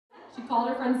She called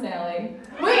her friend Sally.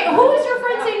 Wait, who was your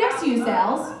friend sitting next to you,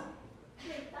 Sals?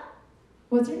 Teresa.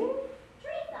 What's her name?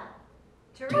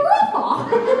 Teresa.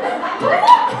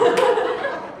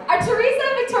 Are Teresa,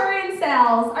 Victoria, and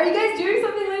Sals, are you guys doing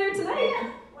something later tonight?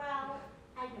 Well,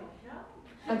 I don't know.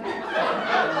 Okay.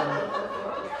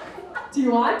 Do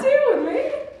you want to with me?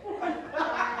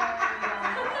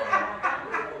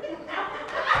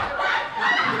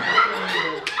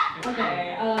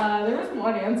 Okay, there was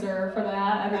one answer for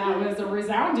that, and that was a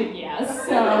resounding yes,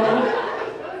 so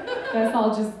guess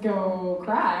I'll just go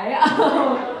cry.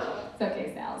 It's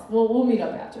okay, Sals. We'll meet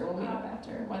up after. We'll meet up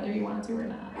after, whether you want to or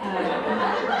not.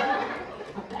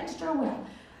 Extra will.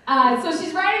 So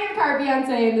she's riding in the car,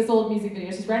 Beyonce, in this old music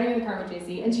video. She's riding in the car with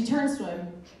JC, and she turns to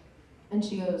him, and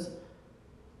she goes,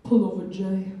 "Pull over,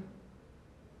 Jay.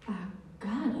 I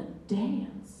gotta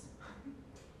dance."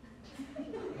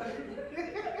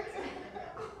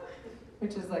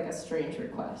 Which is like a strange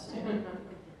request, you know?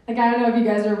 Like, I don't know if you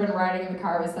guys have ever been riding in the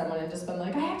car with someone and just been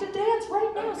like, "I have to dance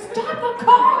right now, stop the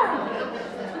car!"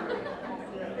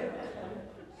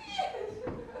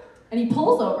 And he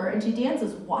pulls over and she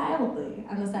dances wildly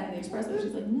on the side of the expressway.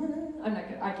 She's like, "Nah, I'm not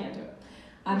good, I can't do it.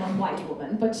 I'm a white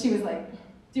woman." But she was like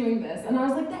doing this. And I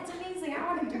was like, that's amazing, I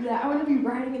want to do that. I want to be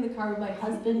riding in the car with my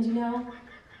husband, you know?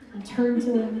 And turn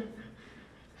to him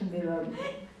and be like,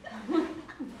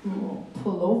 "Oh,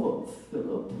 pull over,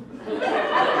 Philip."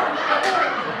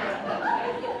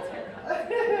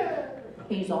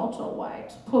 He's also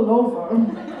white. Pull over,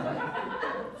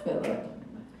 Philip.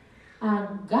 I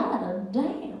gotta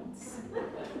dance.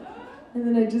 And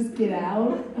then I just get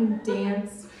out and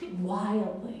dance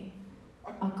wildly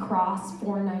across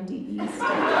 490 East.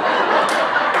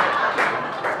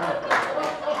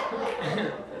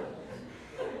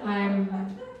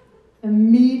 I'm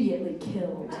immediately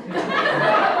killed.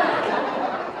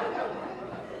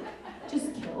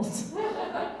 Just killed.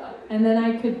 And then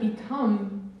I could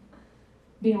become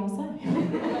Beyonce.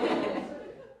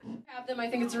 Have them. I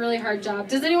think it's a really hard job.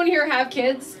 Does anyone here have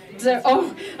kids?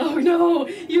 Oh no!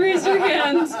 You raised your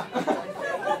hand.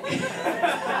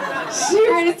 She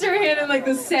raised her hand in like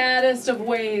the saddest of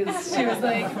ways. She was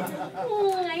like,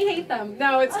 "Oh, I hate them."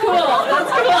 No, it's cool.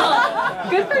 That's cool.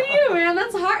 Good for you, man.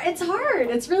 That's hard. It's hard.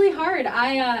 It's really hard.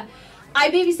 I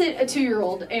babysit a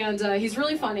 2-year-old, and he's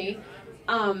really funny.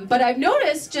 But I've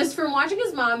noticed just from watching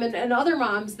his mom and other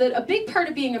moms that a big part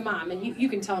of being a mom, and you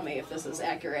can tell me if this is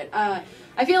accurate,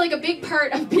 I feel like a big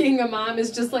part of being a mom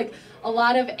is just like a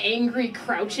lot of angry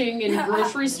crouching in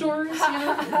grocery stores, you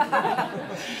know?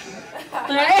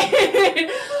 Right?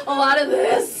 A lot of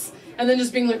this, and then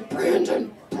just being like,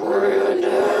 Brandon.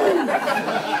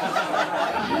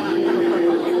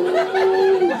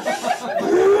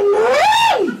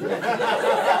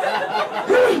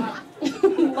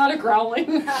 A lot of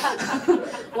growling,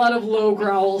 a lot of low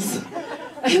growls,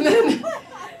 and then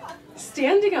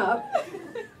standing up,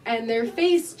 and their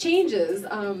face changes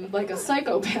like a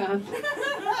psychopath,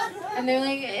 and they're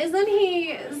like, "Isn't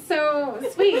he so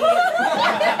sweet?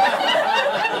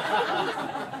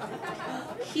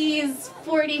 He's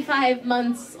 45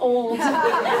 months old."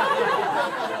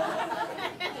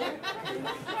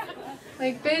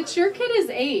 Like, bitch, your kid is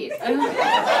 8.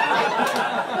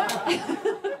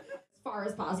 Far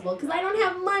as possible, because I don't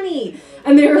have money.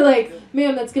 And they were like,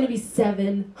 "Ma'am, that's gonna be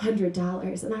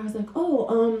 $700. And I was like,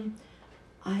 "Oh,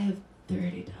 I have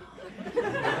 $30.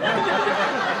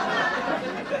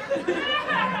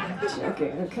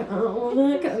 Checking account.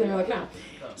 And they were like, "No."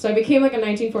 So I became like a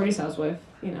 1940s housewife,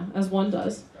 you know, as one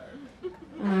does.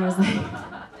 And I was like,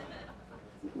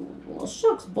 "Well,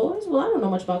 shucks, boys. Well, I don't know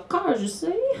much about cars, you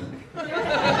see.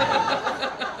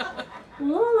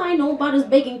 All I know about is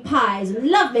baking pies and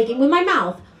love making with my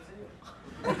mouth."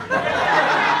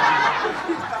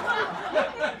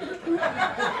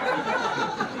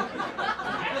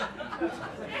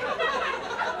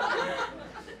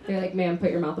 They're like, "Ma'am, put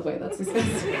your mouth away. That's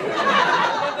disgusting."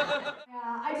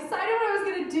 I decided what I was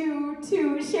going to do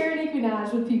to share Nicki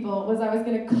Minaj with people was I was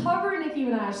going to cover Nicki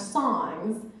Minaj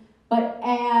songs, but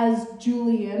as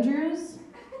Julie Andrews.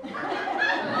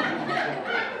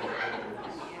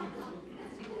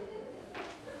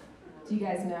 Do you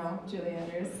guys know Julie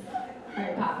Andrews?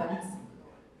 Mary Poppins.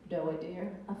 Noah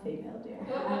dear, a female dear.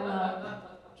 I love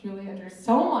Julie Andrews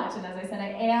so much, and as I said,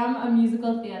 I am a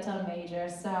musical theater major,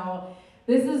 so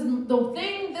this is the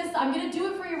thing. I'm gonna do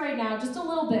it for you right now, just a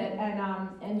little bit,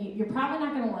 and you're probably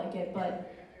not gonna like it,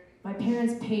 but my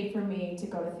parents paid for me to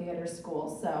go to theater school,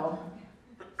 so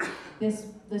this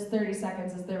 30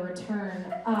 seconds is their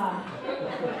return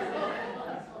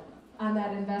on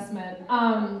that investment.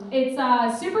 It's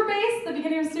Super Bass, the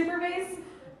beginning of Super Bass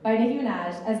by Nicki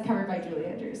Minaj, as covered by Julie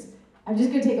Andrews. I'm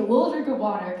just gonna take a little drink of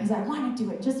water because I want to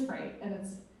do it just right, and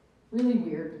it's really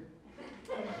weird.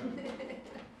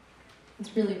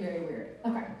 It's really very weird.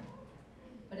 Okay.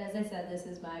 But as I said, this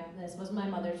was my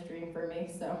mother's dream for me,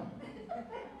 so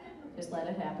just let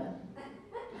it happen.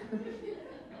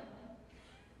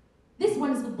 This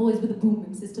one is for the boys with a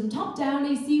booming system, top-down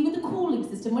AC with a cooling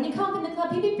system. When he come up in the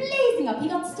club, he'd be blazing up. He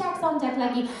got stacks on deck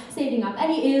like he saving up.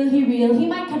 Any ill, he real, he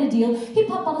might cut a deal. He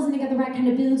pop bottles and they get the right kind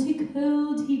of bills. He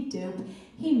cold, he dope.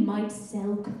 He might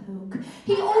sell coke.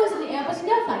 He always in the air, but he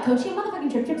never fly coach. He a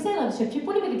motherfucking trip, sail on a ship.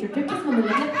 When he make a trip, kiss my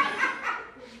lip.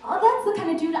 Oh, that's the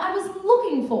kind of dude I was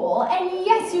looking for. And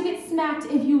yes, you get smacked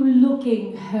if you're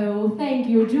looking, ho. Thank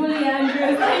you, Julie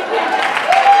Andrews. Thank you.